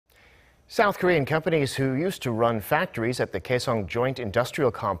South Korean companies who used to run factories at the Kaesong Joint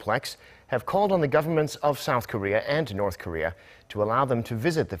Industrial Complex have called on the governments of South Korea and North Korea to allow them to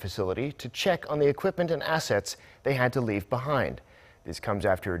visit the facility to check on the equipment and assets they had to leave behind. This comes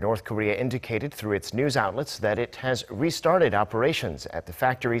after North Korea indicated through its news outlets that it has restarted operations at the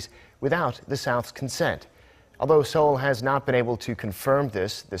factories without the South's consent. Although Seoul has not been able to confirm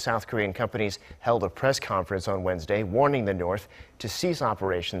this, the South Korean companies held a press conference on Wednesday warning the North to cease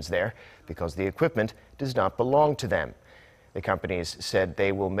operations there because the equipment does not belong to them. The companies said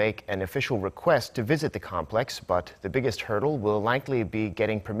they will make an official request to visit the complex, but the biggest hurdle will likely be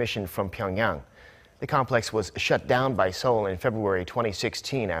getting permission from Pyongyang. The complex was shut down by Seoul in February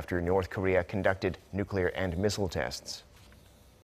 2016 after North Korea conducted nuclear and missile tests.